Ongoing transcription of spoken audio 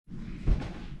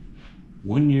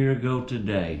1 year ago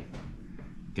today,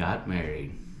 got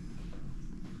married.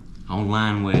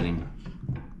 Online wedding.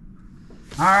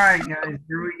 All right, guys,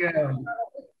 here we go.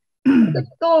 Ano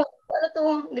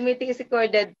to? The meeting is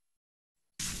recorded.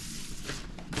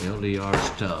 LDR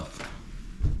stuff.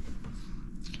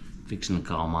 Fixing to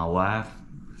call my wife.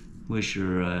 Wish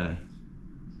her a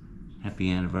happy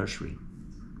anniversary.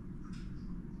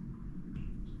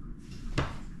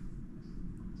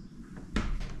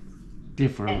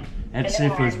 Different. That's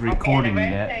if it was recording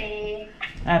that.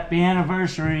 Happy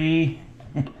anniversary.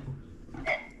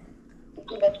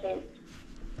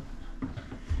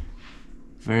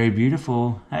 Very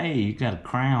beautiful. Hey, you got a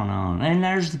crown on. And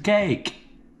there's the cake.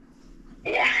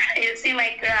 Yeah, you see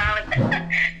my crown.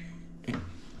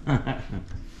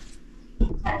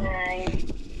 Hi.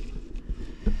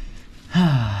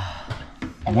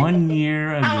 1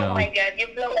 year ago. Oh my God, you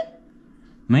blow it.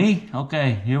 Me?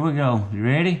 Okay, here we go. You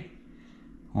ready?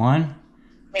 1,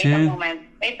 Wait 2. a moment.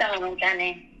 Wait a moment,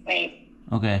 Johnny. Wait.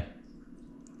 Okay.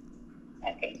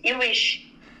 Okay. You wish.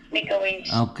 Make a wish.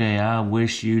 Okay, I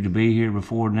wish you to be here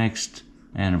before next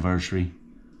anniversary.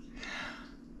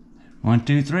 1,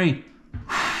 2, 3.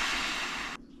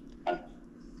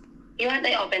 You want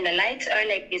to open the lights or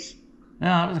like this?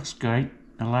 Yeah, that looks great.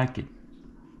 I like it.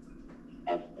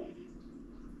 Okay.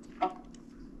 Oh,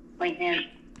 my hand.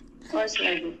 What's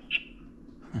my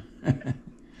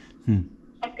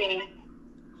Okay.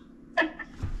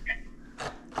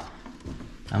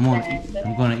 I'm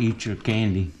gonna eat your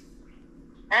candy.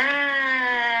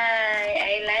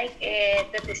 I like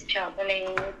it. That is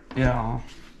chocolate. Yeah.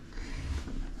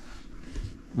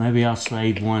 Maybe I'll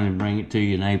save one and bring it to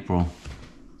you in April.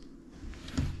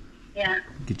 Yeah.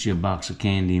 Get you a box of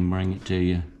candy and bring it to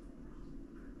you.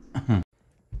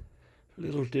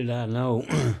 Little did I know,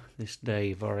 this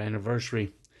day of our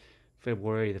anniversary,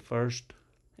 February the 1st,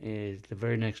 is the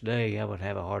very next day I would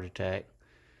have a heart attack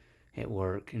at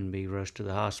work and be rushed to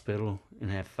the hospital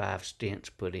and have 5 stents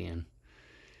put in.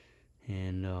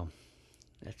 And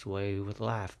that's the way with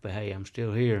life. But hey, I'm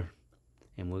still here,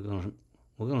 and we're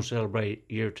gonna celebrate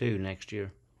year 2 next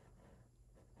year.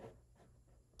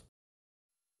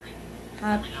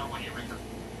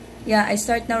 Yeah, I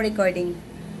start now recording.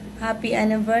 Happy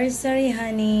anniversary,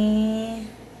 honey.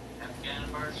 Happy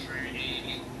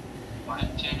anniversary.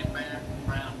 White teddy bear,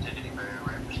 brown teddy bear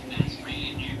represents me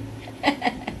and you.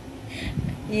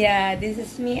 Yeah, this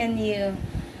is me and you.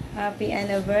 Happy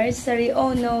anniversary.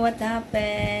 Oh no, what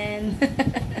happened?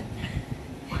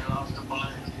 We lost the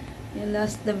balloon. You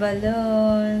lost the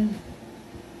balloon.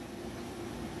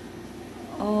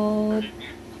 Oh,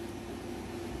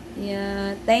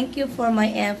 yeah. Thank you for my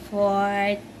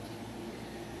effort.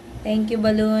 Thank you,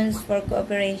 balloons, for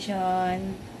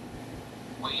cooperation.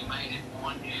 We made it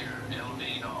 1 year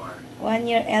LDR. 1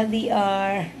 year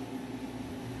LDR.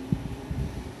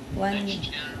 Next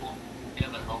year we'll be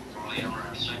together, hopefully on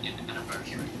our 2nd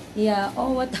anniversary. Yeah.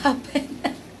 Oh, what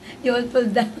happened? You will pull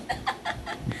down.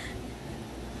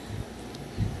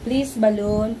 Please,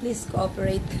 balloon. Please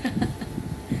cooperate. Very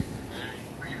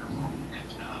beautiful. Good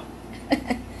job.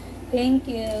 Thank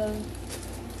you.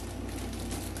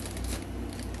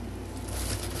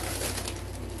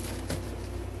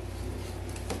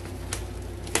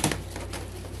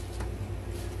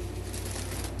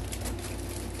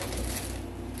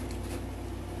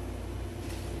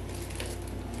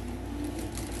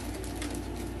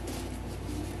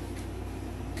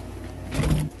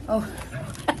 Oh.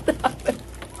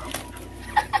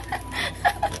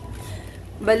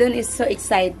 Balloon is so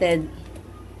excited.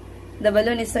 The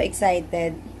balloon is so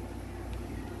excited.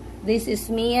 This is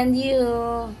me and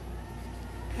you.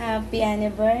 Happy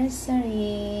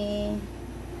anniversary.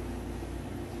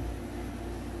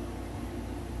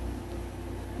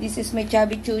 This is my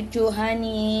chubby choo-choo,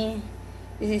 honey.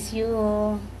 This is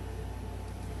you.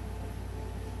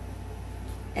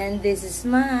 And this is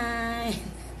mine.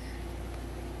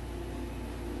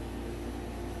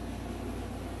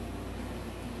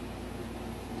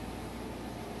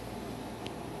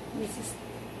 This is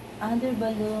other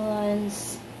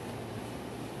balloons.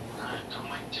 Don't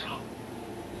make too long.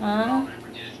 Huh? Never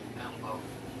did it down low.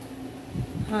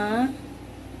 Huh?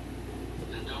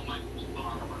 Don't make too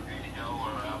long of a video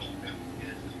or else we'll get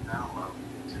it down low.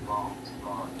 Too long, too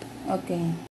long. Okay.